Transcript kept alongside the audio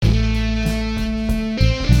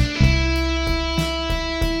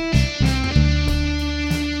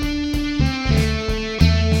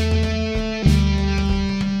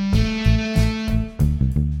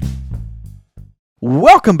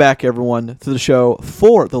Welcome back, everyone, to the show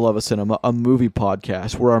For the Love of Cinema, a movie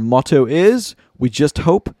podcast where our motto is, we just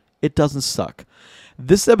hope it doesn't suck.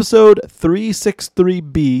 This is episode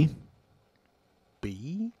 363B.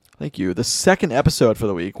 B? Thank you. The second episode for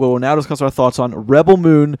the week. We will now discuss our thoughts on Rebel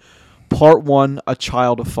Moon, Part 1, A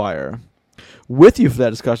Child of Fire. With you for that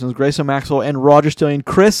discussion is Grayson Maxwell and Roger Stillion.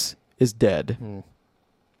 Chris is dead.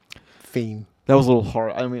 Theme. That was a little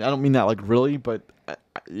hard. I mean, I don't mean that like really, but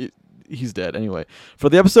he's dead anyway. For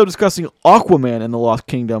the episode discussing Aquaman and the Lost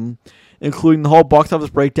Kingdom, including the whole box office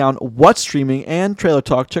breakdown, what's streaming, and trailer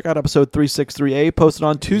talk, check out episode 363A, posted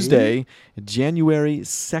on Tuesday, January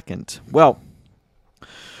 2nd. Well,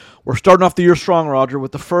 we're starting off the year strong, Roger,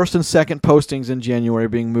 with the first and second postings in January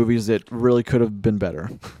being movies that really could have been better.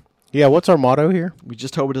 Yeah, what's our motto here? We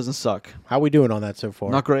just hope it doesn't suck. How we doing on that so far?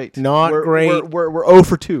 Not great. Great. We're 0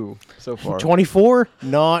 for 2 so far. 24?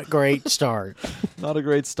 Not great start. Not a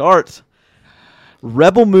great start.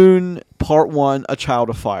 Rebel Moon Part 1, A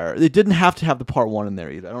Child of Fire. It didn't have to have the Part 1 in there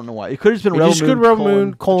either. I don't know why. It could have just been Rebel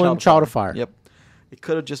Moon, Child of Fire. Yep. It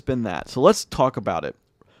could have just been that. So let's talk about it.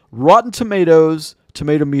 Rotten Tomatoes,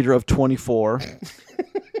 tomato meter of 24.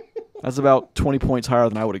 That's about 20 points higher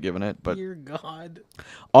than I would have given it. But Dear God.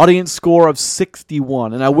 Audience score of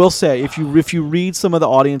 61. And I will say, if you read some of the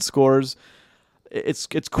audience scores, it's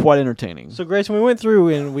quite entertaining. So, Grayson, we went through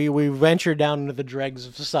and we ventured down into the dregs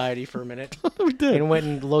of society for a minute. We did. And went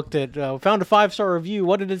and looked at, found a 5-star review.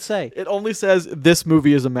 What did it say? It only says, this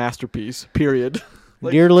movie is a masterpiece, period.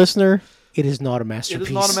 Dear listener, it is not a masterpiece. It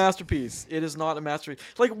is not a masterpiece. It is not a masterpiece.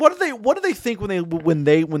 Like, what do they think when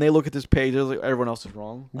they look at this page? They're like, everyone else is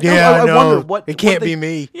wrong. Like, I know. Wonder it can't be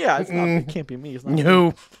me. Yeah, it can't be me. It's not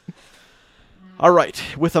No. me. All right,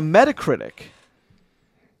 with a Metacritic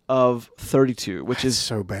of 32, which is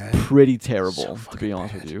so bad, pretty terrible, to be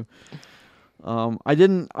honest with you.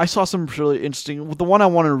 I saw some really interesting. The one I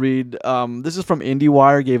want to read. This is from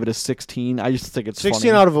IndieWire. Gave it a 16. I just think it's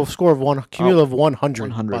 16 funny. out of a score of cumulative 100.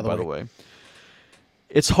 100, by the way.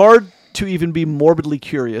 It's hard to even be morbidly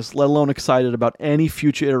curious, let alone excited about any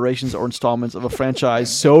future iterations or installments of a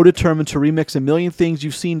franchise so determined to remix a million things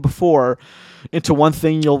you've seen before into one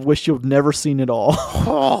thing you'll wish you've never seen at all.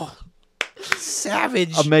 Oh,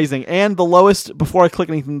 savage. Amazing. And the lowest, before I click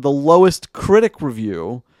anything, the lowest critic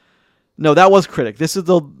review. No, that was critic. This is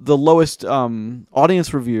the lowest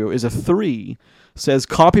audience review is a 3. Says,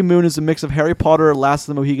 Copy Moon is a mix of Harry Potter, Last of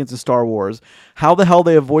the Mohicans, and Star Wars. How the hell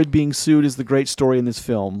they avoid being sued is the great story in this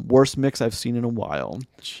film. Worst mix I've seen in a while.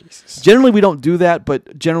 Jesus. Generally, we don't do that,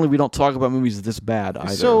 but generally we don't talk about movies this bad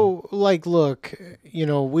either. So, like, look,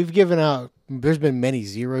 we've given out, there's been many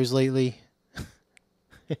zeros lately.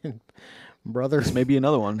 Brother. This may be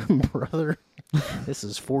another one. Brother. This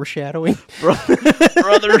is foreshadowing.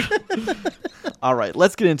 Brother. All right,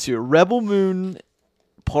 let's get into it. Rebel Moon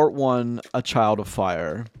Part 1, A Child of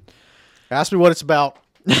Fire. Ask me what it's about.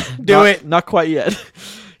 Do it. Not quite yet.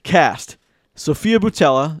 Cast. Sophia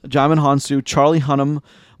Boutella, Jaimin Hansu, Charlie Hunnam,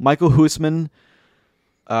 Michael Huisman,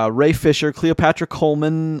 Ray Fisher, Cleopatra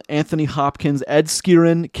Coleman, Anthony Hopkins, Ed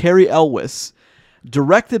Skeirin, Carrie Elwes.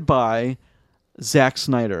 Directed by Zack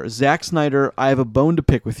Snyder. Zack Snyder, I have a bone to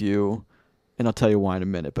pick with you, and I'll tell you why in a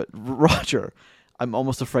minute. But Roger, I'm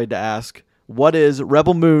almost afraid to ask, what is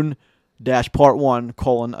Rebel Moon Part 1,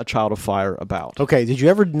 A Child of Fire about? Okay, did you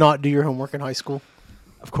ever not do your homework in high school?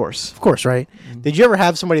 Of course. Of course, right? Mm-hmm. Did you ever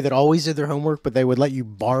have somebody that always did their homework, but they would let you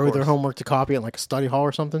borrow their homework to copy it in like a study hall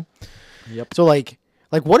or something? Yep. So like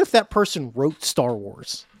what if that person wrote Star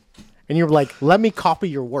Wars? And you're like, let me copy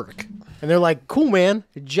your work. And they're like, cool, man,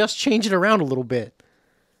 just change it around a little bit.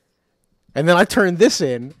 And then I turn this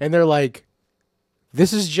in, and they're like,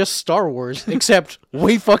 this is just Star Wars, except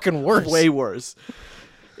way fucking worse. Way worse.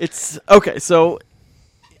 It's okay. So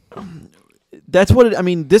that's what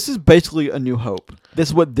this is basically A New Hope. This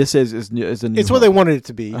is what this is a New It's Hope. what they wanted it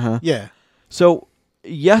to be. Uh-huh. Yeah. So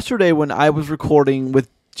yesterday when I was recording with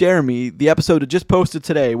Jeremy, the episode had just posted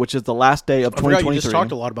today, which is the last day of 2023. You just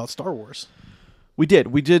talked a lot about Star Wars. We did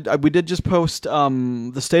just post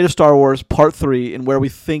the State of Star Wars Part 3 and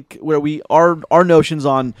our notions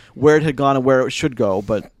on where it had gone and where it should go,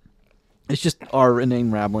 but it's just our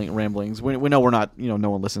inane ramblings. We know we're not, no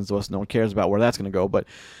one listens to us, no one cares about where that's going to go. But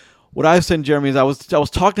what I was saying to Jeremy is I was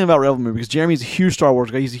talking about Rebel Moon because Jeremy's a huge Star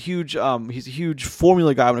Wars guy. He's a huge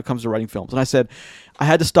formula guy when it comes to writing films. And I said I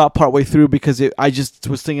had to stop partway through because I just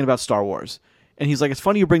was thinking about Star Wars. And he's like, it's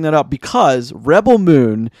funny you bring that up because Rebel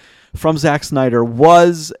Moon from Zack Snyder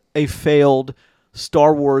was a failed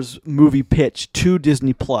Star Wars movie pitch to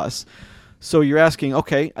Disney Plus. So you're asking,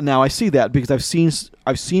 okay, now I see that because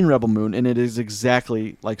I've seen Rebel Moon and it is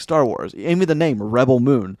exactly like Star Wars. Even the name Rebel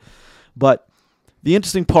Moon, but The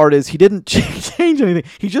interesting part is he didn't change anything.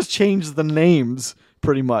 He just changed the names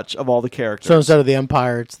pretty much of all the characters. So instead of the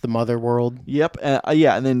Empire, it's the Mother World. Yep.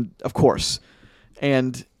 Yeah, and then of course,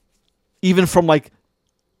 and even from like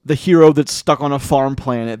the hero that's stuck on a farm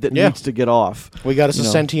planet that needs to get off. We got us a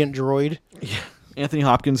sentient droid. Yeah. Anthony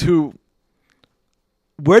Hopkins, who.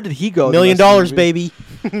 Where did he go? $1 million, baby.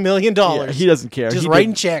 $1 million. Yeah, he doesn't care. Just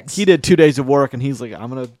writing checks. He did 2 days of work, and he's like,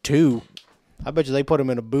 I'm going to... 2. I bet you they put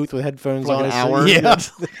him in a booth with headphones like on. An hour. Yeah.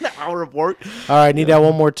 An hour of work. All right, need that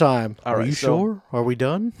one more time. All Are right, you sure? Are we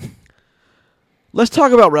done? Let's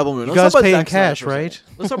talk about Rebel Moon. You guys paying cash, right?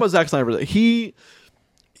 Let's talk about Zack Snyder. He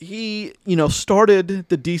started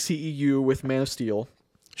the DCEU with Man of Steel.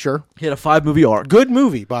 Sure. He had a 5-movie arc. Good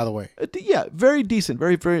movie, by the way. Yeah, very decent.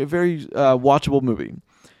 Very, very, very watchable movie.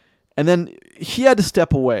 And then he had to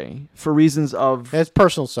step away for reasons of... It's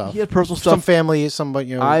personal stuff. He had personal stuff. Some family, some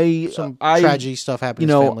tragedy stuff happened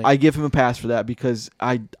to his family. I give him a pass for that because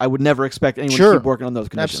I would never expect anyone to keep working on those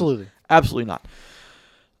conditions. Absolutely. Absolutely not.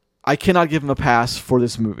 I cannot give him a pass for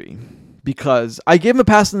this movie because... I gave him a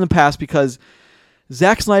pass in the past because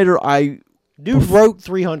Zack Snyder, Dude wrote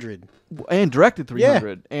 300. And directed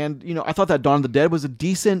 300. Yeah. And, I thought that Dawn of the Dead was a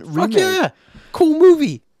decent remake. Fuck yeah. Cool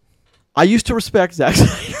movie. I used to respect Zack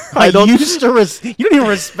Snyder. You don't even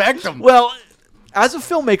respect him. Well, as a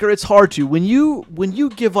filmmaker, it's hard to. When you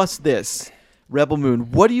give us this, Rebel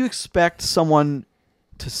Moon, what do you expect someone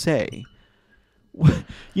to say?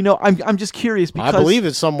 I'm just curious because... I believe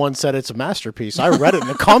that someone said it's a masterpiece. I read it in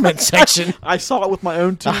the comment section. I saw it with my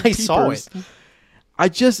own two peepers. Saw it.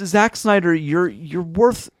 Zack Snyder, you're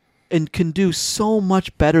worth and can do so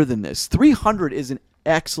much better than this. 300 is an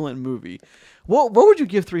excellent movie. What would you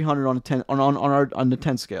give 300 on a 10 on the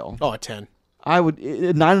 10 scale? Oh, a 10. I would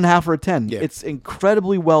 9.5 or a 10. Yeah. It's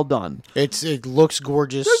incredibly well done. It looks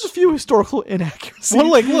gorgeous. There's a few historical inaccuracies. Well,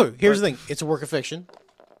 look. Here's the thing. It's a work of fiction.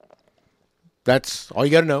 That's all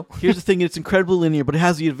you got to know. Here's the thing. It's incredibly linear, but it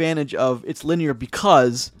has the advantage of it's linear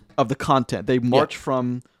because of the content. They march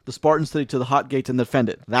from the Spartan city to the Hot Gates and defend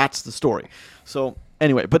it. That's the story. So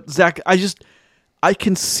anyway, but Zack, I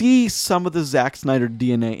can see some of the Zack Snyder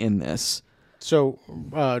DNA in this. So,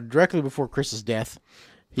 directly before Chris's death,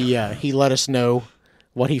 he let us know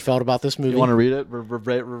what he felt about this movie. You want to read it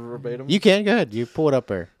verbatim? You can. Go ahead. You pull it up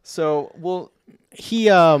there. So,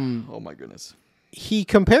 he oh my goodness. He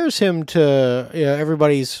compares him to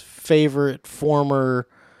everybody's favorite former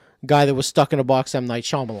guy that was stuck in a box, M. Night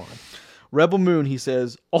Shyamalan. Rebel Moon, he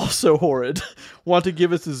says, also horrid. Want to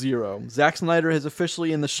give us a 0. Zack Snyder has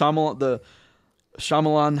officially in the Shyamalan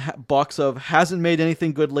box of hasn't made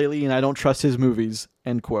anything good lately and I don't trust his movies,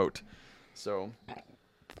 end quote. So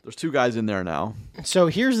there's 2 guys in there now. So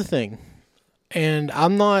here's the thing, and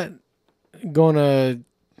I'm not going to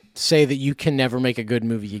say that you can never make a good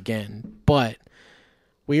movie again, but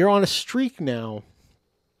we are on a streak now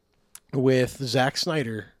with Zack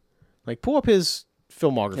Snyder. Like, pull up his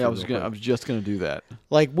filmography. Yeah, I was just gonna do that.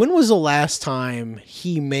 Like, when was the last time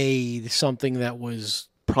he made something that was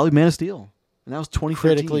probably Man of Steel? And that was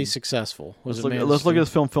 2013. Critically successful. Let's look at his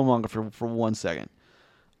filmography for 1 second.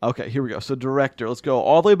 Okay, here we go. So director, let's go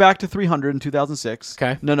all the way back to 300 in 2006.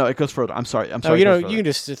 Okay. No, it goes further. I'm sorry. You can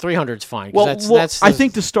just 300's fine. Well, I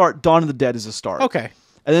think to start, Dawn of the Dead is a start. Okay.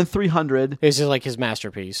 And then 300 is like his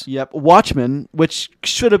masterpiece. Yep. Watchmen, which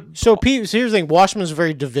should have. So here's the thing. Watchmen's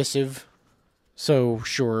very divisive. So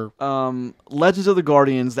sure. Legends of the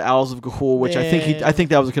Guardians, the Owls of Ga'Hoole, which I think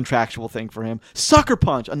that was a contractual thing for him. Sucker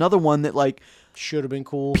Punch, another one that like should have been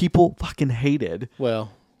cool. People fucking hated.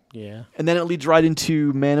 Well, yeah. And then it leads right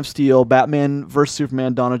into Man of Steel, Batman vs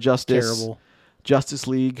Superman, Dawn of Justice, terrible. Justice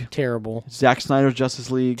League, terrible. Zack Snyder's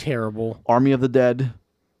Justice League, terrible. Army of the Dead,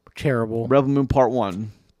 terrible. Rebel Moon Part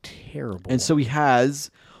 1, terrible. And so he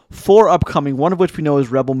has 4 upcoming, one of which we know is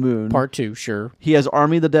Rebel Moon. Part 2, sure. He has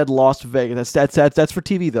Army of the Dead, Lost Vegas. That's for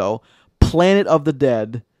TV though. Planet of the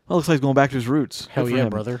Dead. Well, looks like he's going back to his roots. Hell yeah,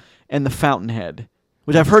 brother. And The Fountainhead,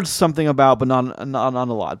 which I've heard something about, but not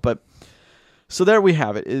a lot. But so there we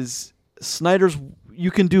have it. Is Snyder's? You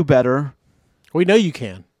can do better. We know you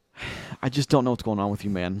can. I just don't know what's going on with you,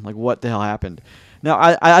 man. Like, what the hell happened? Now,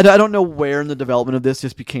 I don't know where in the development of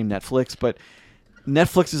this became Netflix, but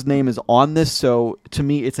Netflix's name is on this, so to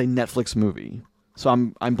me, it's a Netflix movie. So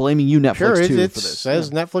I'm blaming you, Netflix, too, for this. It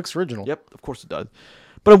says Netflix original. Yep, of course it does.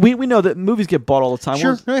 But we know that movies get bought all the time.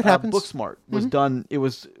 Sure, it happens. Booksmart was done. It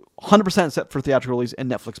was 100% set for theatrical release,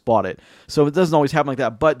 and Netflix bought it. So it doesn't always happen like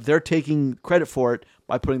that, but they're taking credit for it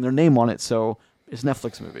by putting their name on it, so it's a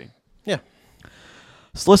Netflix movie. Yeah.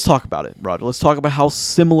 So let's talk about it, Roger. Let's talk about how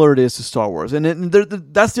similar it is to Star Wars. And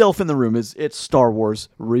that's the elephant in the room, is it's Star Wars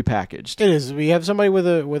repackaged. It is. We have somebody with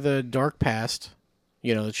a dark past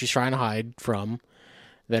that she's trying to hide from,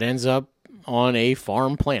 that ends up on a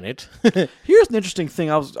farm planet. Here's an interesting thing.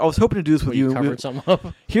 I was hoping to do this with you. Covered something up.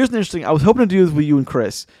 Here's an interesting. I was hoping to do this with you and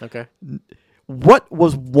Chris. Okay. What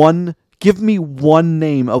was one? Give me one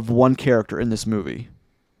name of one character in this movie.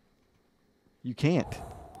 You can't.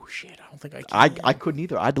 Oh, shit, I don't think I can. I couldn't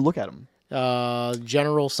either. I had to look at him.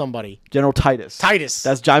 General somebody. General Titus. Titus.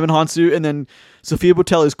 That's Jaimin Hansu, and then Sophia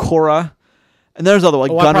Boutella is Cora, and there's other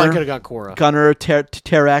like I Gunner. probably could have got Cora. Gunner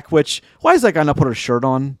Tarak. Which why is that guy not put a shirt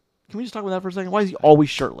on? Can we just talk about that for a second? Why is he always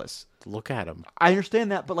shirtless? Look at him. I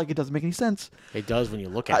understand that, but like it doesn't make any sense. It does when you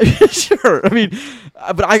look at him. Sure. I mean,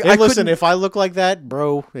 but I Listen, couldn't, if I look like that,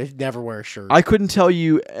 bro, I'd never wear a shirt. I couldn't tell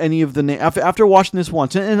you any of the name after watching this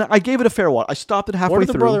once, and I gave it a fair watch. I stopped it halfway what are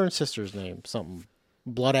the through. brother and sister's name? Something.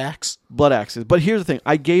 Blood Axe? Blood Axes. But here's the thing.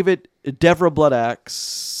 I gave it Devra Blood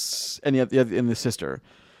Axe and the sister.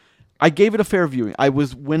 I gave it a fair viewing.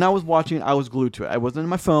 When I was watching it, I was glued to it. I wasn't on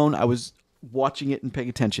my phone. I was watching it and paying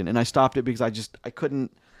attention, and I stopped it because I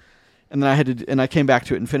couldn't. And then I came back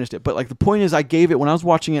to it and finished it. But like the point is, I gave it when I was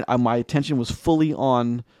watching it. My attention was fully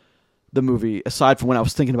on the movie, aside from when I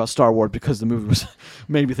was thinking about Star Wars, because the movie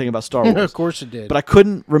made me think about Star Wars. Of course it did. But I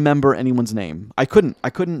couldn't remember anyone's name. I couldn't.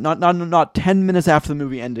 Not 10 minutes after the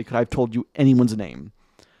movie ended could I have told you anyone's name.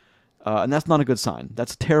 And that's not a good sign.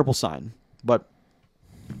 That's a terrible sign. But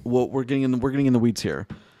we're getting in the weeds here.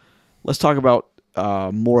 Let's talk about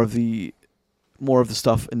more of the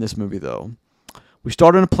stuff in this movie, though. We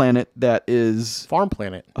start on a planet that is Farm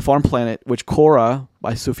planet. a farm planet, which Cora,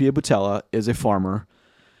 by Sophia Boutella, is a farmer.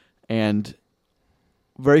 And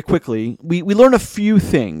very quickly, we learn a few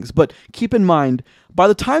things, but keep in mind, by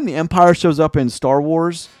the time the Empire shows up in Star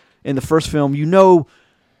Wars, in the first film, you know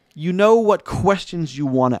what questions you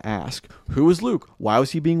want to ask. Who is Luke? Why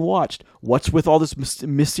was he being watched? What's with all this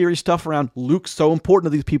mysterious stuff around Luke's so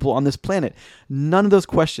important to these people on this planet? None of those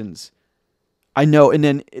questions I know. And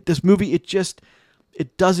then this movie,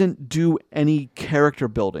 it doesn't do any character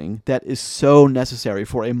building that is so necessary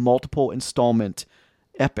for a multiple installment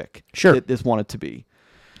epic that this wanted to be.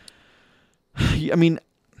 I mean,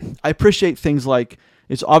 I appreciate things like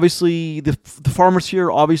it's obviously the farmers here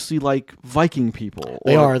are obviously like Viking people.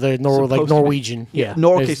 They are. They're like Norwegian. Yeah.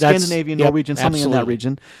 Scandinavian, Norwegian, something in that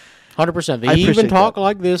region. 100%. They even talk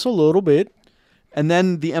like this a little bit. And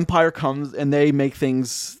then the Empire comes and they make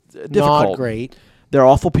things difficult. Not great. They're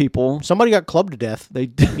awful people. Somebody got clubbed to death. You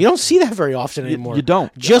don't see that very often anymore. You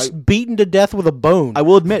don't. Just beaten to death with a bone. I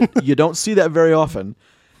will admit, you don't see that very often.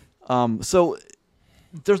 So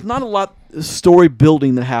there's not a lot of story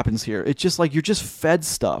building that happens here. It's just like you're just fed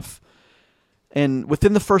stuff. And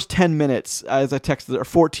within the first 10 minutes, as I texted, or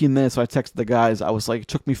 14 minutes, so I texted the guys, I was like, it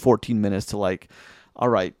took me 14 minutes to like, all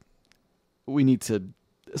right,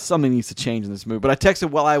 something needs to change in this movie. But I texted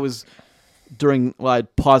while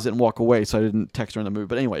I'd pause it and walk away, so I didn't text during the movie.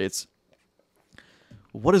 But anyway,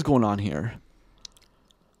 what is going on here?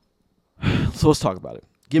 So let's talk about it.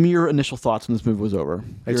 Give me your initial thoughts when this movie was over.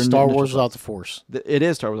 It's Star Wars without the Force. It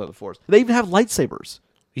is Star Wars without the Force. They even have lightsabers.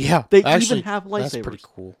 Yeah. They even have lightsabers. That's pretty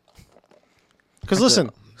cool. Because listen,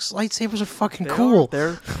 lightsabers are fucking cool.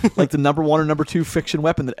 They're like the number 1 or number 2 fiction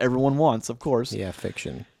weapon that everyone wants, of course. Yeah,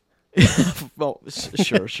 fiction. Well,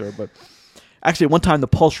 sure. But actually, at one time, the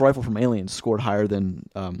pulse rifle from Aliens scored higher than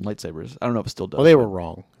lightsabers. I don't know if it still does. Well, they were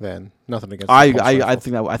wrong then. Nothing against. I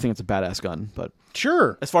think it's a badass gun, but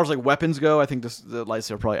sure. As far as like weapons go, I think the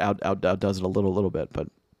lightsaber probably outdoes it a little bit. But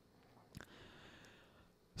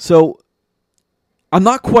so I'm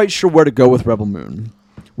not quite sure where to go with Rebel Moon.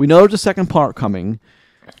 We know there's a second part coming.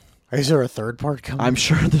 Is there a third part coming? I'm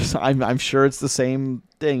sure I'm sure it's the same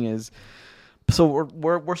thing as. So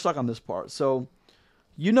we're stuck on this part. So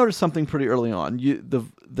you noticed something pretty early on.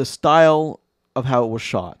 The style of how it was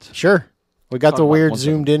shot. Sure. We got the weird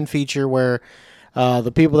zoomed in feature where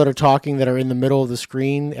the people that are talking that are in the middle of the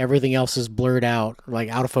screen, everything else is blurred out, like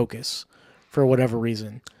out of focus for whatever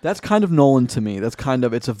reason. That's kind of Nolan to me.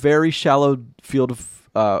 It's a very shallow field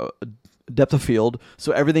of depth of field.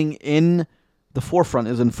 So everything in the forefront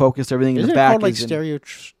is in focus. Everything in the back called, like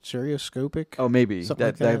is stereoscopic. Oh, maybe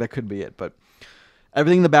that could be it. But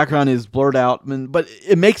everything in the background is blurred out. But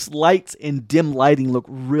it makes lights and dim lighting look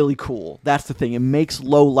really cool. That's the thing. It makes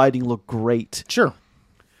low lighting look great. Sure,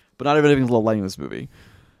 but not everything's low lighting in this movie.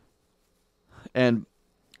 And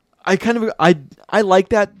I like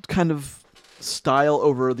that kind of style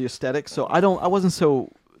over the aesthetic. So I wasn't so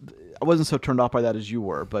turned off by that as you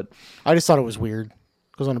were. But I just thought it was weird.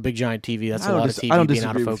 Because on a big giant TV, that's a lot of TV being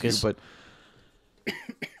out of focus. But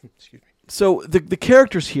excuse me. So the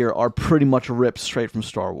characters here are pretty much ripped straight from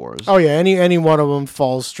Star Wars. Oh yeah, any one of them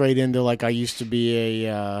falls straight into like I used to be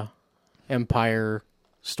a Empire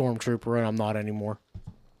stormtrooper, and I'm not anymore.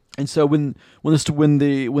 And so when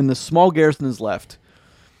the small garrison is left,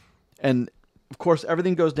 and of course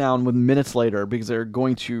everything goes down when minutes later because they're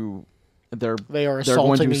going to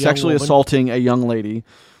sexually assaulting a young lady,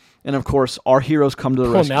 and of course our heroes come to the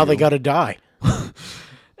rescue. Now they got to die.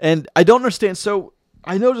 And I don't understand. So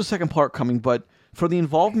I know there's a second part coming, but for the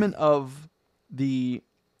involvement of the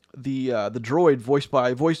droid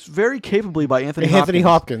voiced very capably by Anthony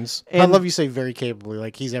Hopkins. I And- love you say very capably,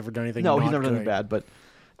 like he's ever done anything. No, not he's never done good. anything bad, but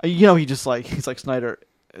he's like Snyder.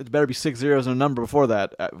 It better be 6 zeros and a number before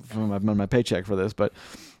that from my paycheck for this. But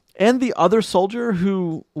and the other soldier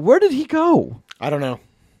where did he go? I don't know.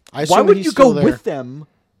 Why would you go with them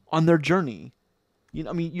on their journey?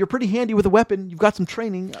 You're pretty handy with a weapon. You've got some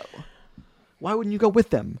training. Why wouldn't you go with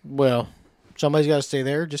them? Well, somebody's got to stay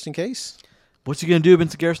there just in case. What's he going to do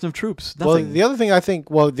against a garrison of troops? Nothing. Well, the other thing I think,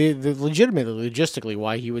 the logistically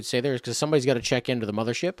why he would stay there is because somebody's got to check into the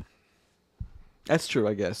mothership. That's true,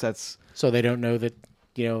 I guess. That's so they don't know that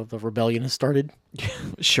the rebellion has started.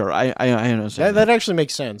 sure. I understand. That actually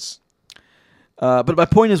makes sense. But my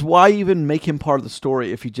point is, why even make him part of the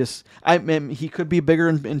story if he just? He could be bigger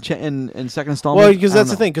in second installment. Well, because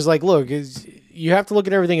that's the thing. Because look, you have to look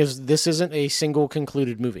at everything as this isn't a single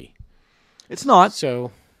concluded movie. It's not.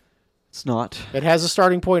 So it's not. It has a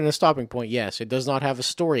starting point and a stopping point. Yes, it does not have a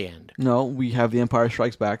story end. No, we have The Empire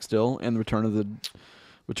Strikes Back still, and the Return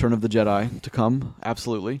of the Jedi to come.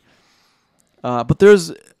 Absolutely. But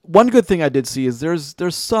there's one good thing I did see is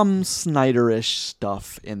there's some Snyder-ish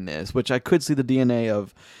stuff in this, which I could see the DNA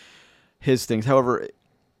of his things. However,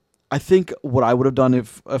 I think what I would have done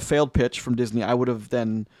if a failed pitch from Disney, I would have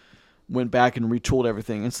then went back and retooled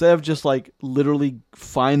everything instead of just literally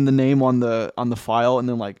find the name on the file and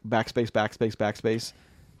then backspace,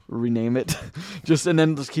 rename it, and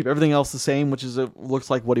then just keep everything else the same, which looks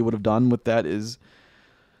like what he would have done with that is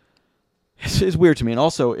weird to me. And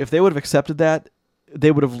also, if they would have accepted that,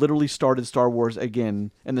 they would have literally started Star Wars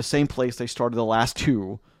again in the same place they started the last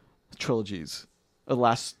two trilogies, the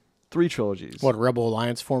last three trilogies. What, Rebel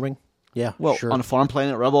Alliance forming? Yeah, well, sure. on a farm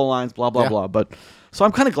planet, Rebel Alliance, blah blah blah. But so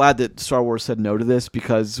I'm kind of glad that Star Wars said no to this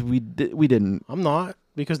because we didn't. I'm not,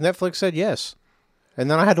 because Netflix said yes,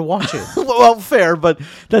 and then I had to watch it. Well, fair, but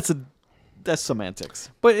that's semantics.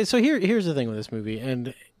 But so here's the thing with this movie,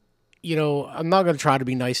 and I'm not going to try to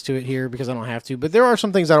be nice to it here because I don't have to, but there are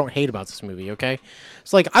some things I don't hate about this movie, okay?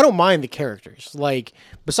 It's I don't mind the characters.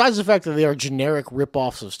 Besides the fact that they are generic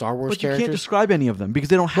rip-offs of Star Wars characters. But you can't describe any of them because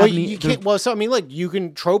they don't have any... You can't, you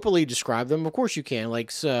can tropically describe them. Of course you can.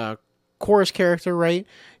 Korra's character, right?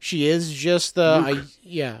 She is just the...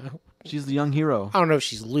 She's the young hero. I don't know if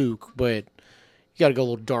she's Luke, but you got to go a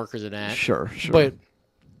little darker than that. Sure. But,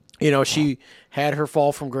 she had her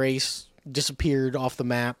fall from grace, disappeared off the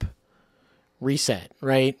map, reset,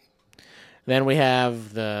 right? Then we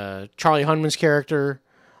have the Charlie Hunnam's character,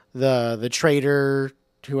 the traitor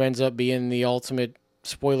who ends up being the ultimate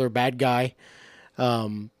spoiler bad guy.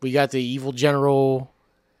 We got the evil general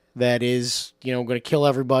that is, going to kill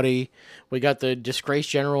everybody. We got the disgraced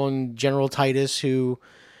general and General Titus who,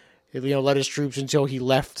 led his troops until he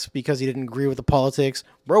left because he didn't agree with the politics.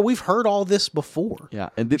 Bro, we've heard all this before. Yeah,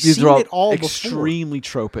 and these are all extremely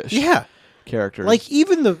tropish. Yeah. Characters.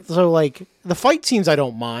 Even the fight scenes I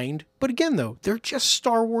don't mind, but again though, they're just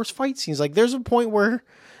Star Wars fight scenes. There's a point where,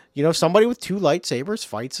 somebody with two lightsabers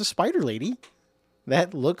fights a spider lady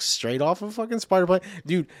that looks straight off of fucking Spider-Man.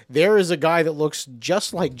 Dude, there is a guy that looks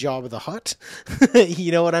just like Jabba the Hutt.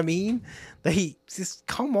 You know what I mean? Just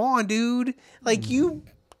come on, dude. You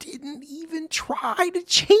didn't even try to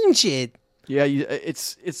change it. Yeah,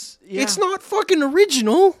 it's not fucking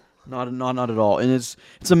original. Not at all. And it's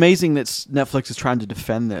amazing that Netflix is trying to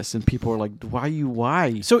defend this, and people are like,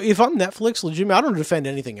 why? So if I'm Netflix, legitimately, I don't defend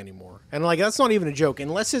anything anymore. And that's not even a joke.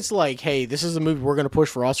 Unless it's hey, this is a movie we're going to push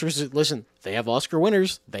for Oscars. Listen, they have Oscar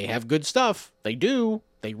winners. They have good stuff. They do.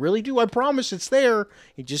 They really do. I promise it's there.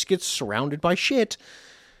 It just gets surrounded by shit.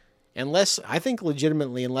 Unless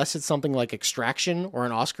it's something like Extraction or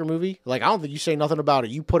an Oscar movie. I don't think you say nothing about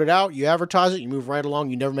it. You put it out, you advertise it, you move right along,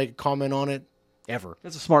 you never make a comment on it. Ever.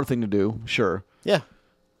 That's a smart thing to do, sure. Yeah.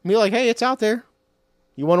 Be hey, it's out there.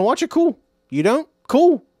 You want to watch it? Cool. You don't?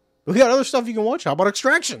 Cool. We got other stuff you can watch. How about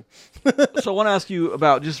Extraction? So I want to ask you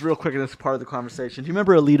about, just real quick in this part of the conversation, do you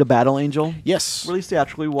remember Alita Battle Angel? Yes. Released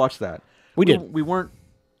theatrically, we watched that. We did. We weren't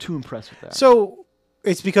too impressed with that. So,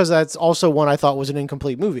 it's because that's also one I thought was an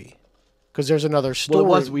incomplete movie. Because there's another story.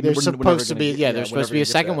 Well, there's supposed to be a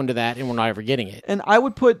second one to that, and we're not ever getting it. And I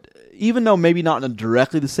would put, even though maybe not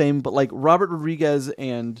directly the same, but Robert Rodriguez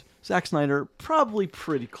and Zack Snyder, probably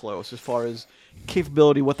pretty close as far as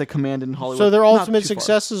capability, what they command in Hollywood. So their Not ultimate too far.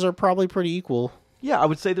 successes are probably pretty equal. Yeah, I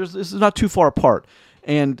would say this is not too far apart.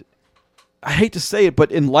 And I hate to say it,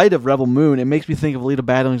 but in light of Rebel Moon, it makes me think of Alita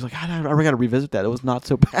Battle. He's like, I got to revisit that. It was not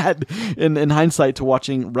so bad in hindsight to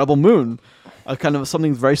watching Rebel Moon, kind of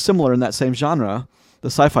something very similar in that same genre, the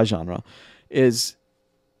sci-fi genre, is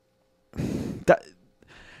that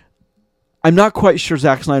I'm not quite sure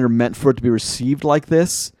Zack Snyder meant for it to be received like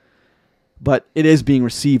this, but it is being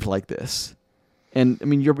received like this. And I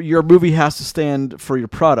mean, your movie has to stand for your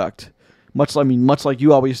product. Much like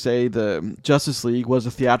you always say, the Justice League was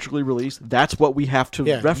a theatrically released. That's what we have to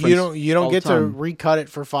reference. You don't all get the to time. recut it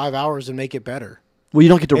for 5 hours and make it better. Well, you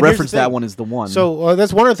don't get to And here's the reference that thing. one as the one. So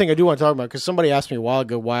that's one other thing I do want to talk about, because somebody asked me a while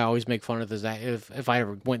ago why I always make fun of the if I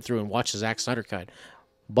ever went through and watched the Zack Snyder cut.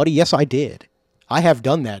 Buddy, yes, I did. I have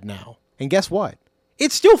done that now, and guess what?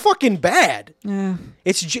 It's still fucking bad. yeah,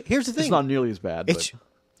 Here's the thing. it's not nearly as bad. It's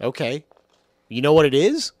okay. You know what it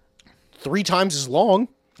is? 3 times as long.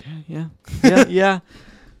 Yeah.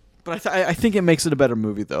 But I think it makes it a better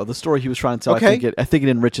movie, though. The story he was trying to tell, Okay. I think it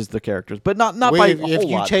enriches the characters, but not by a If whole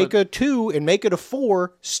you lot. take but- a 2 and make it a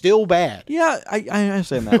 4, still bad. yeah, I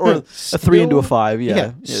understand that, or a 3 into a 5.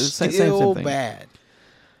 Yeah, still same thing. bad.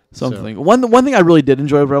 Something. One thing I really did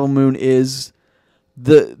enjoy with Rebel Moon is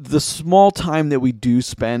the small time that we do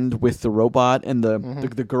spend with the robot and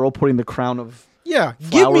the girl putting the crown of. Yeah,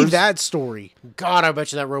 give me Flowers. that story. God, I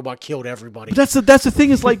bet you that robot killed everybody. But that's the thing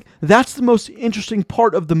is like that's the most interesting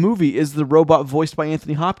part of the movie is the robot voiced by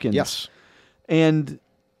Anthony Hopkins. Yes. And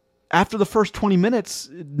after the first 20 minutes,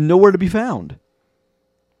 nowhere to be found.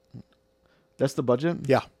 That's the budget?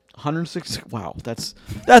 Yeah. 106. Wow, that's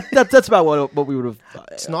about what we would have.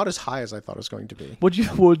 It's not as high as I thought it was going to be. What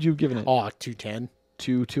would you have given it? Oh, 210.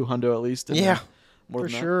 200 at least. Yeah, more for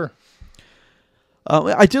than that? sure.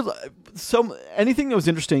 I did. Anything that was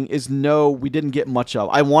interesting is we didn't get much of.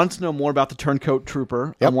 I wanted to know more about the turncoat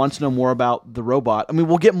trooper. Yep. I wanted to know more about the robot. I mean,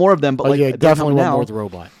 we'll get more of them, but like yeah, they're definitely coming want now. more of the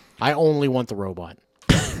robot. I only want the robot.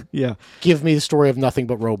 Yeah. Give me the story of nothing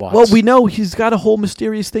but robots. Well, we know he's got a whole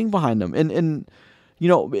mysterious thing behind him, and you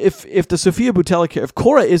know, if the Sophia Boutella if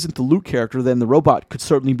Cora isn't the Luke character, then the robot could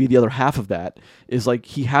certainly be the other half of that. Is like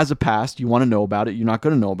he has a past. You want to know about it. You're not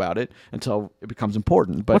going to know about it until it becomes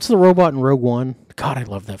important. But what's the robot in Rogue One? God, I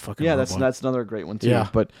love that fucking yeah, robot. that's another great one too. Yeah.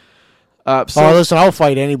 But Oh, listen, I'll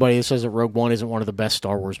fight anybody that says that Rogue One isn't one of the best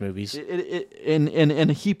Star Wars movies. in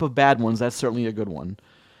a heap of bad ones, that's certainly a good one.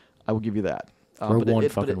 I will give you that. Rogue but One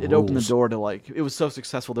it fucking it opened the rules. door to like it was so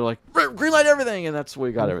successful. They're like greenlight everything, and that's where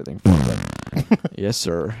we got everything from. Yes,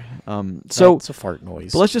 sir. So It's a fart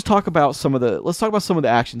noise. but let's talk about some of the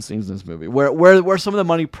action scenes in this movie. Where some of the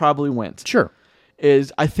money probably went Sure.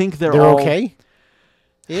 is I think they're They're all okay?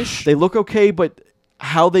 Ish? They look okay, but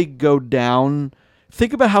how they go down.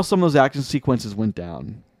 Think about how some of those action sequences went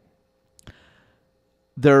down.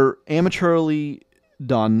 They're amateurly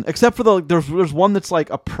done, except for there's one that's like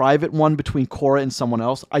a private one between Cora and someone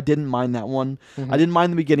else. I didn't mind that one. I didn't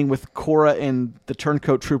mind the beginning with Cora and the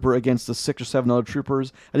turncoat trooper against the 6 or 7 other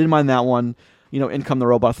troopers. I didn't mind that one. You know, in come the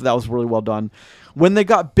robot. I thought that was really well done. When they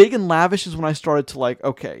got big and lavish is when I started to like,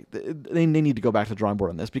 okay, they need to go back to the drawing board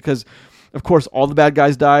on this because, of course, all the bad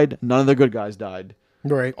guys died. None of the good guys died.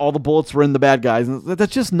 Right. All the bullets were in the bad guys. And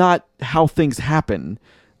that's just not how things happen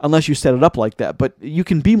unless you set it up like that. But you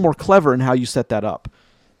can be more clever in how you set that up.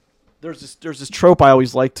 There's this trope I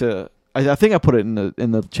always like to. I think I put it in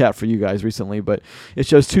the chat for you guys recently, but it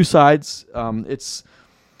shows two sides.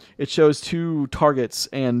 It shows two targets,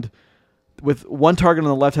 and with one target on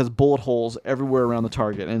the left has bullet holes everywhere around the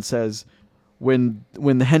target, and it says when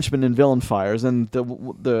the henchman and villain fires, and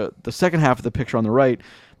the second half of the picture on the right,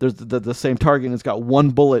 there's the same target, and it's got one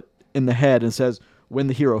bullet in the head, and it says when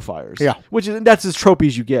the hero fires. Yeah, that's as tropey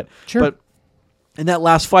as you get. Sure. But in that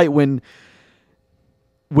last fight, when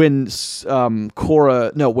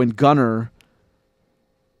Gunner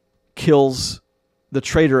kills the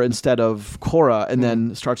traitor instead of Cora and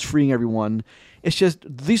then starts freeing everyone, it's just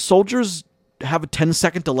these soldiers have a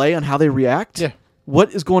 10-second delay on how they react. Yeah.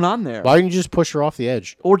 What is going on there? Why don't you just push her off the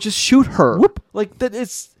edge? Or just shoot her. Whoop. Like that.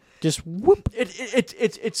 It's Just whoop.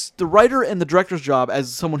 it's the writer and the director's job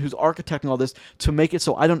as someone who's architecting all this to make it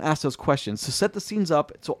so I don't ask those questions, to set the scenes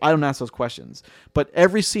up so I don't ask those questions. But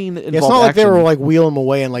every scene that involved It's not like action, they were like wheeling them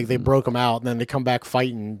away and like they broke them out and then they come back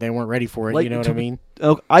fighting. They weren't ready for it. Like, You know what I mean?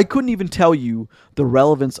 I couldn't even tell you the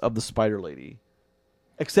relevance of the Spider Lady,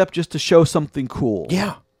 except just to show something cool.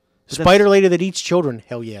 Yeah. Spider lady that eats children.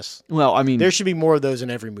 Hell yes. Well, I mean, There should be more of those in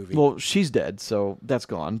every movie. well, she's dead, so that's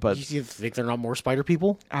gone. But You think they're not more spider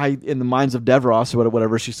people? in the minds of Devros or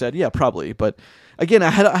whatever she said, yeah, probably. But again, I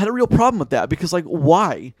had a real problem with that because like,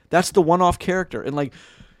 why? That's the one-off character, and like,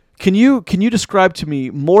 can you describe to me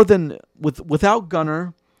more than without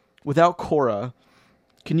Gunner, without Cora?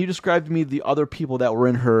 Can you describe to me the other people that were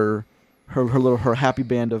in her happy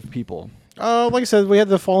band of people? Like I said, we had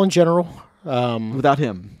the Fallen General. Without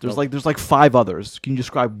him, there's like 5 others. Can you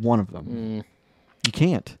describe one of them? You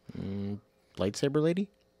can't. Lightsaber lady.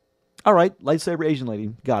 All right, lightsaber Asian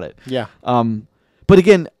lady, got it. Yeah. But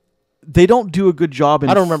again, they don't do a good job.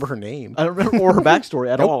 I don't remember her name. I don't remember or her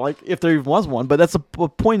backstory at Nope. all. Like if there even was one. But that's the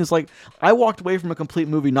point. Is like I walked away from a complete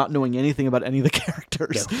movie not knowing anything about any of the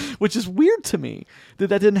characters, which is weird to me that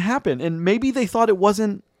didn't happen. And maybe they thought it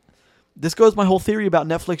wasn't. This goes my whole theory about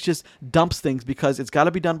Netflix just dumps things because it's got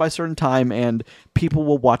to be done by a certain time and people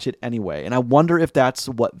will watch it anyway. And I wonder if that's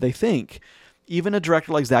what they think. Even a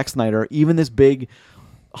director like Zack Snyder, even this big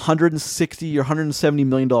 $160 or $170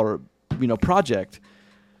 million project,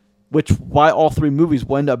 which why all 3 movies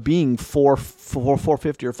will end up being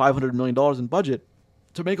 $450 or $500 million in budget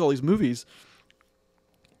to make all these movies,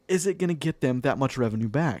 is it going to get them that much revenue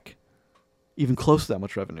back? Even close to that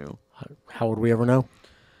much revenue? How would we ever know?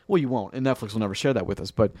 Well, you won't, and Netflix will never share that with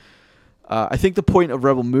us. But I think the point of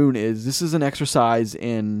Rebel Moon is this is an exercise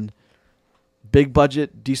in big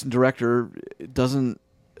budget, decent director. It doesn't.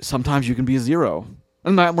 Sometimes you can be a 0.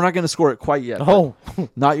 We're not going to score it quite yet. Oh,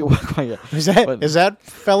 not quite yet. is that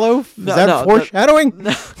fellow? Is No, that no, foreshadowing?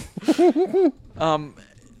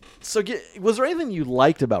 So, was there anything you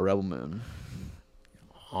liked about Rebel Moon?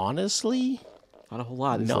 Honestly, Not a whole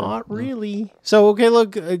lot. Is not there? really. So okay,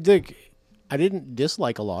 look, Dick, I didn't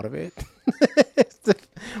dislike a lot of it,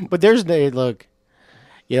 but look.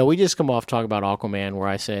 You know, we just come off talking about Aquaman, where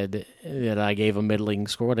I said that I gave a middling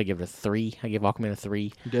score. What did I give it? A 3. I gave Aquaman a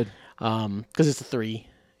 3. You did. Because it's a 3.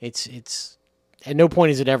 It's at no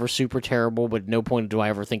point is it ever super terrible, but at no point do I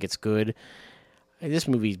ever think it's good. This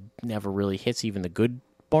movie never really hits even the good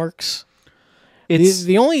marks. It's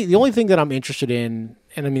The only thing that I'm interested in,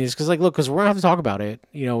 and I mean, it's because because we're gonna have to talk about it.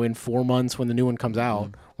 You know, in 4 months when the new one comes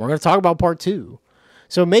out, we're gonna talk about part 2.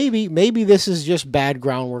 So maybe this is just bad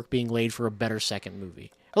groundwork being laid for a better second movie.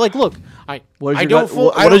 Like, look, What does I your don't. gut- Full,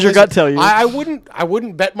 what I don't does your gut listen, tell you? I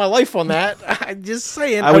wouldn't bet my life on that. I'm just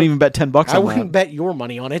saying. I wouldn't even bet $10 on I wouldn't that. bet your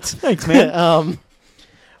money on it. Thanks, man.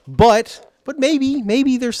 But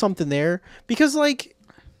maybe there's something there because like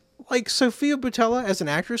Sophia Boutella as an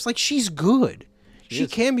actress, like she's good. She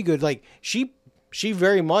can be good. Like she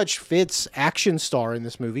very much fits action star in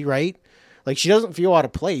this movie, right? Like she doesn't feel out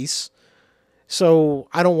of place. So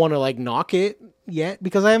I don't want to like knock it yet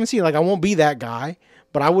because I haven't seen it. Like I won't be that guy,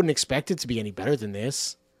 but I wouldn't expect it to be any better than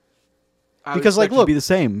this. Because like, look, look, be the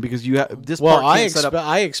same because you have this. well, part can't set up.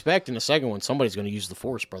 I expect in the second one somebody's going to use the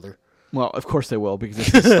Force, brother. Well, of course they will because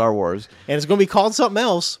this is Star Wars. And it's going to be called something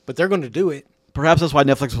else, but they're going to do it. Perhaps that's why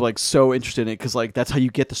Netflix was like so interested in it because like that's how you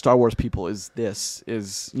get the Star Wars people is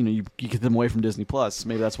you get them away from Disney Plus.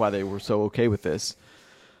 Maybe that's why they were so okay with this.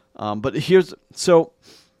 But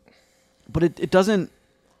it doesn't.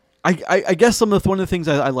 I guess one of the things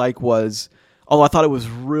I like was, although I thought it was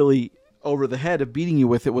really over the head of beating you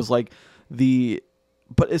with it was like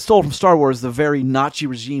but it stole from Star Wars the very Nazi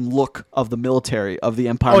regime look of the military, of the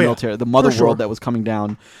Empire military, the mother world that was coming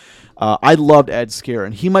down. I loved Ed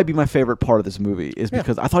Skrein. He might be my favorite part of this movie is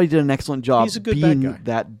because I thought he did an excellent job He's a good being bad guy.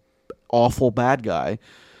 that awful bad guy.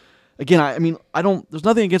 Again, I mean, there's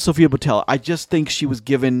nothing against Sophia Boutella. I just think she was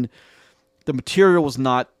given, the material was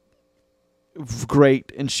not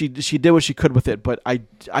great, and she did what she could with it, but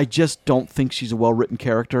I just don't think she's a well-written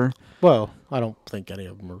character. Well, I don't think any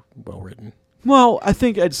of them are well written. Well, I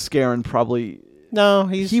think Ed Skrein probably... No,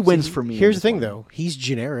 he wins for me in Here's this the thing, one. though. He's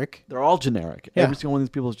generic. They're all generic. Yeah. Every single one of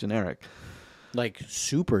these people is generic. Like,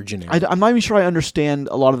 super generic. I'm not even sure I understand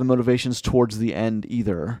a lot of the motivations towards the end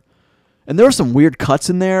either. And there are some weird cuts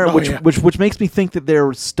in there, which makes me think that there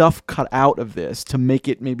was stuff cut out of this to make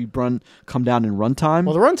it maybe come down in runtime.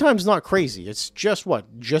 Well, the runtime's not crazy. It's just,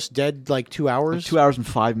 just dead, like, 2 hours? Like 2 hours and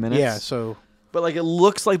 5 minutes. Yeah, so... But like it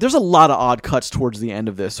looks like there's a lot of odd cuts towards the end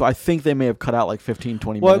of this, so I think they may have cut out like 15,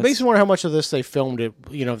 20 Well, minutes. it makes me wonder how much of this they filmed it.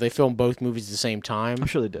 You know, they filmed both movies at the same time. I'm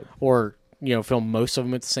sure they did. Or, filmed most of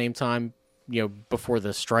them at the same time, before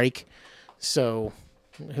the strike. So,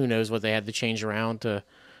 who knows what they had to change around to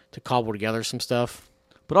cobble together some stuff.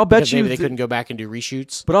 But I'll bet Because you maybe they couldn't go back and do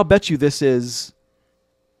reshoots. But I'll bet you this is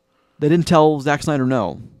they didn't tell Zack Snyder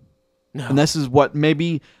no. No. And this is what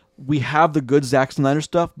maybe we have the good Zack Snyder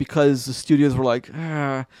stuff because the studios were like,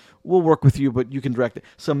 we'll work with you, but you can direct it.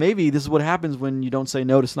 So maybe this is what happens when you don't say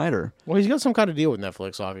no to Snyder. Well, he's got some kind of deal with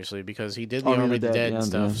Netflix, obviously, because he did the Army of the Dead and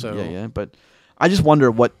stuff. So yeah. But I just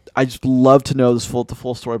wonder I just love to know the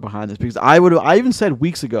full story behind this, because I even said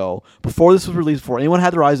weeks ago, before this was released, before anyone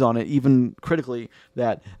had their eyes on it, even critically,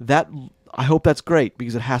 that I hope that's great,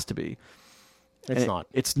 because it has to be. it's not.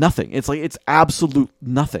 It's nothing. It's absolute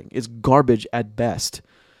nothing. It's garbage at best.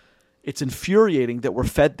 It's infuriating that we're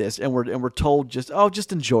fed this and we're told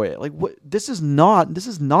just enjoy it. Like, what? This is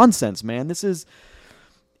nonsense, man. This is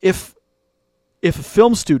if a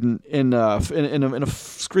film student in a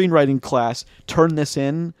screenwriting class turned this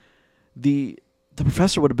in, the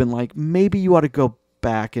professor would have been like, maybe you ought to go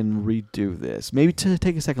back and redo this. Maybe to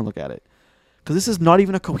take a second look at it, because this is not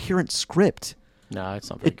even a coherent script. No, it's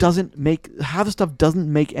not. It doesn't half the stuff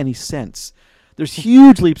doesn't make any sense. There's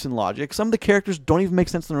huge leaps in logic. Some of the characters don't even make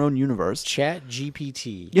sense in their own universe. Chat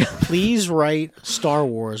GPT. Please write Star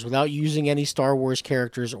Wars without using any Star Wars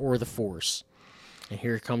characters or the Force. And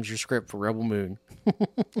here comes your script for Rebel Moon.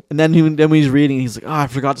 And then when he's reading, he's like, I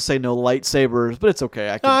forgot to say no lightsabers, but it's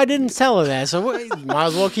okay. I didn't tell her that, so might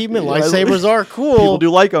as well keep them in. Lightsabers are cool. People do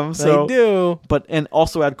like them. So. They do. And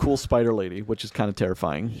also add cool Spider Lady, which is kind of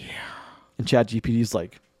terrifying. Yeah. And Chat GPT's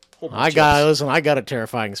like, I got a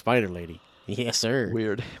terrifying Spider Lady. Yes, sir.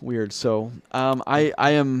 Weird. So, I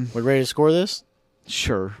am. We ready to score this?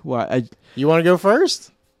 Sure. Well, you want to go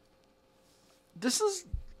first? This is.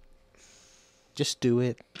 Just do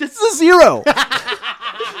it. This is a 0.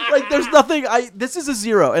 Like, there's nothing. This is a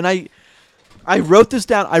 0, and I wrote this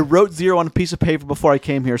down. I wrote 0 on a piece of paper before I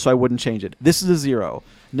came here, so I wouldn't change it. This is a 0.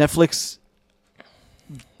 Netflix.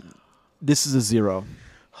 This is a 0.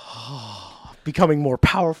 Becoming more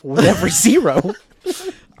powerful with every 0.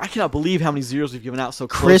 I cannot believe how many zeros we've given out so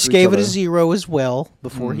close. Chris to each gave other. it a 0 as well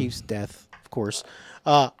before his death, of course.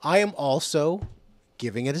 I am also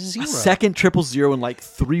giving it a 0. A second 000 in like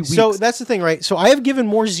 3 weeks. So that's the thing, right? So I have given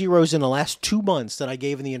more zeros in the last 2 months than I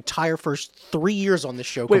gave in the entire first 3 years on this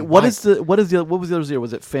show. Wait, what was the other 0?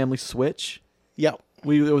 Was it Family Switch? Yeah, it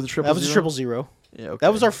was a triple. That was a 000. Yeah, okay.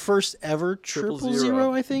 That was our first ever triple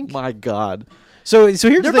zero, I think. My God. So here's the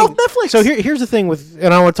thing. Both Netflix. So here's the thing with,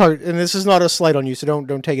 and I want to talk, and this is not a slight on you, so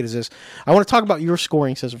don't take it as this. I want to talk about your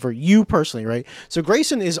scoring system for you personally, right? So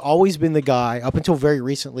Grayson has always been the guy up until very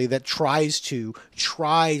recently that tries to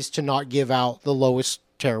not give out the lowest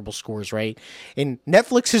terrible scores, right? And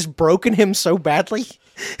Netflix has broken him so badly,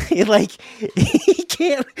 he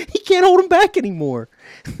can't hold him back anymore.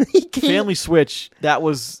 He can't. Family Switch,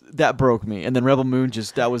 that broke me, and then Rebel Moon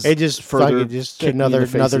further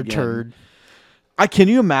another turd. Can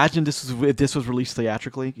you imagine if this was released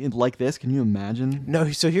theatrically like this? Can you imagine?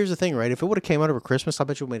 No. So here's the thing, right? If it would have came out over Christmas, I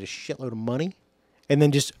bet you would have made a shitload of money, and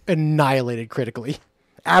then just annihilated critically,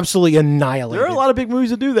 absolutely annihilated. There are a lot of big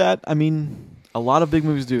movies that do that. I mean, a lot of big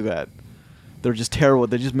movies do that. They're just terrible.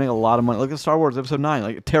 They just make a lot of money. Look at Star Wars Episode 9,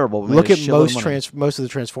 like terrible. Look at most of the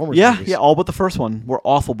Transformers movies. Yeah, all but the first one were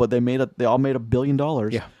awful, but they all made $1 billion.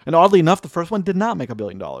 Yeah, and oddly enough, the first one did not make $1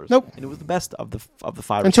 billion. Nope, and it was the best of the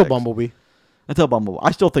 5 until or 6. Bumblebee. Until Bumblebee,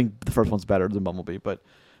 I still think the first one's better than Bumblebee, but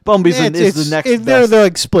Bumblebee's is the next best. They're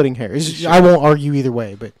like splitting hairs. Sure. I won't argue either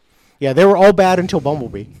way, but yeah, they were all bad until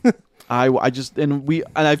Bumblebee. I've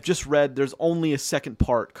just read there's only a second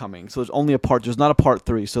part coming, so there's only a part. There's not a part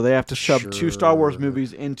 3, so they have to shove 2 Star Wars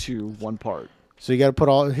movies into 1 part. So you got to put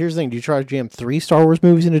all. Here's the thing: do you try to jam 3 Star Wars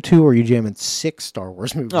movies into 2, or are you jamming 6 Star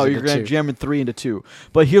Wars movies? No, you're going to jam 3 into 2.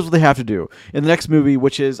 But here's what they have to do in the next movie,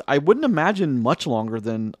 which is I wouldn't imagine much longer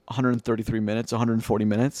than 133 minutes, 140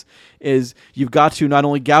 minutes. Is you've got to not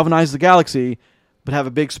only galvanize the galaxy, but have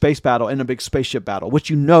a big space battle and a big spaceship battle, which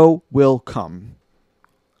will come.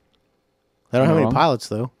 They don't have any pilots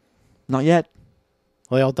though. Not yet.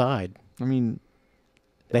 Well, they all died. I mean,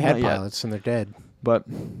 they had pilots and they're dead. But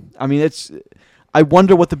I mean, I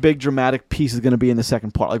wonder what the big dramatic piece is going to be in the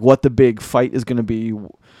second part. Like what the big fight is going to be.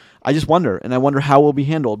 I just wonder, and I wonder how it will be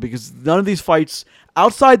handled, because none of these fights,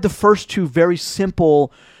 outside the first 2, very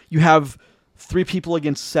simple. You have 3 people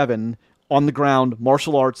against 7 on the ground,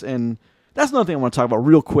 martial arts, and that's another thing I want to talk about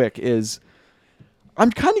real quick. Is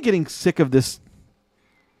I'm kind of getting sick of this.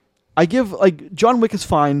 John Wick is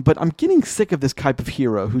fine, but I'm getting sick of this type of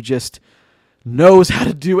hero who just knows how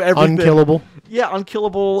to do everything. Unkillable. Yeah,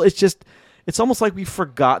 unkillable. It's almost like we've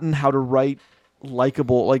forgotten how to write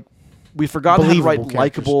likable, we've forgotten how to write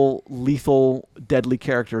likable, lethal, deadly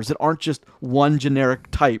characters that aren't just one generic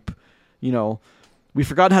type. You know, we've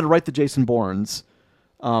forgotten how to write the Jason Bournes.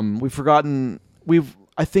 I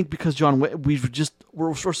think because John Wick,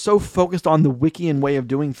 we're so focused on the Wiccan way of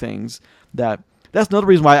doing things that. That's another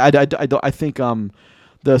reason why I think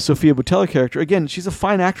the Sofia Boutella character, again, she's a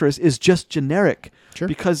fine actress, is just generic. Sure.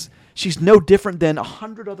 Because she's no different than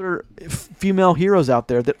 100 other female heroes out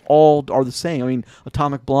there that all are the same. I mean,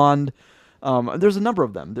 Atomic Blonde. There's a number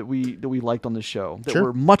of them that we liked on this show that Sure.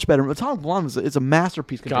 were much better. Atomic Blonde is a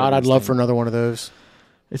masterpiece. compared God, to I'd this love thing. for another one of those.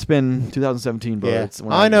 It's been 2017, bro. Yeah, It's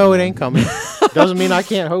when I know it ain't coming. Doesn't mean I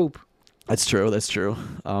can't hope. That's true. That's true.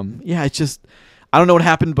 Yeah, it's just I don't know what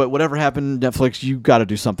happened, but whatever happened, Netflix, you got to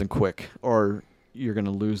do something quick, or you're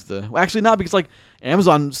gonna lose the. Well, actually, not because like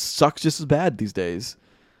Amazon sucks just as bad these days.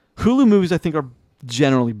 Hulu movies, I think, are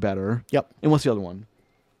generally better. Yep. And what's the other one?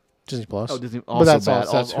 Disney Plus. Oh, Disney. But Also that's bad.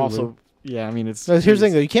 that's Hulu. Also, yeah. I mean, it's. So here's the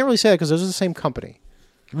thing, though. You can't really say that because those are the same company.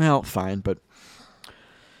 Well, fine, but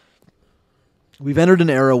we've entered an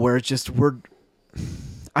era where it's just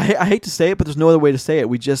I hate to say it, but there's no other way to say it.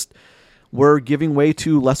 We're giving way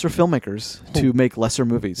to lesser filmmakers to make lesser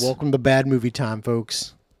movies. Welcome to Bad Movie Time,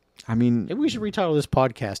 folks. I mean, Maybe we should retitle this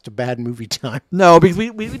podcast to Bad Movie Time. no, because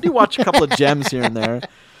we do watch a couple of gems here and there.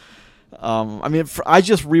 I mean, I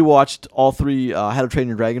just rewatched all 3 How to Train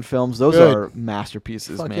Your Dragon films. Those Good. are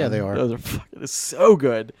masterpieces, Fuck man. yeah, they are. Those are fucking so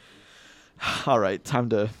good. All right, time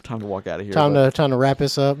to walk out of here. Time to wrap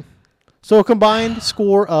this up. So a combined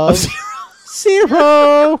score of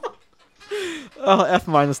 0. Oh, F-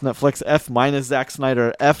 Netflix, F- Zack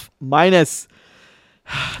Snyder, F-.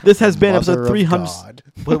 This has been Mother episode of 300. God.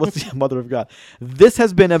 What's the Mother of God? This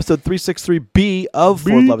has been episode 363B of For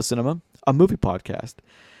the Love of Cinema, a movie podcast.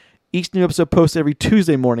 Each new episode posted every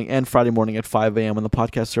Tuesday morning and Friday morning at 5 a.m. on the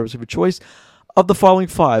podcast service of your choice of the following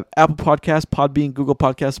 5: Apple Podcasts, Podbean, Google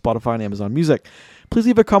Podcasts, Spotify, and Amazon Music. Please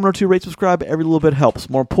leave a comment or 2, rate, subscribe. Every little bit helps.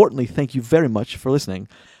 More importantly, thank you very much for listening.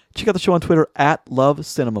 Check out the show on Twitter at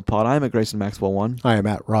LoveCinemaPod. I am at Grayson Maxwell1. I am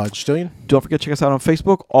at Rod Stillion. Don't forget to check us out on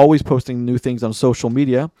Facebook. Always posting new things on social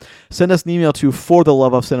media. Send us an email to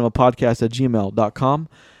fortheloveofcinemapodcast@gmail.com.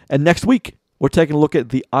 And next week, we're taking a look at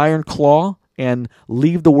The Iron Claw and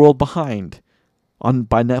Leave the World Behind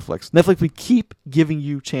by Netflix. Netflix, we keep giving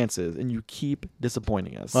you chances, and you keep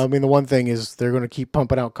disappointing us. Well, I mean, the one thing is they're going to keep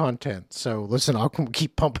pumping out content. So listen, I'll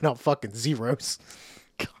keep pumping out fucking zeros.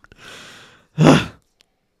 God.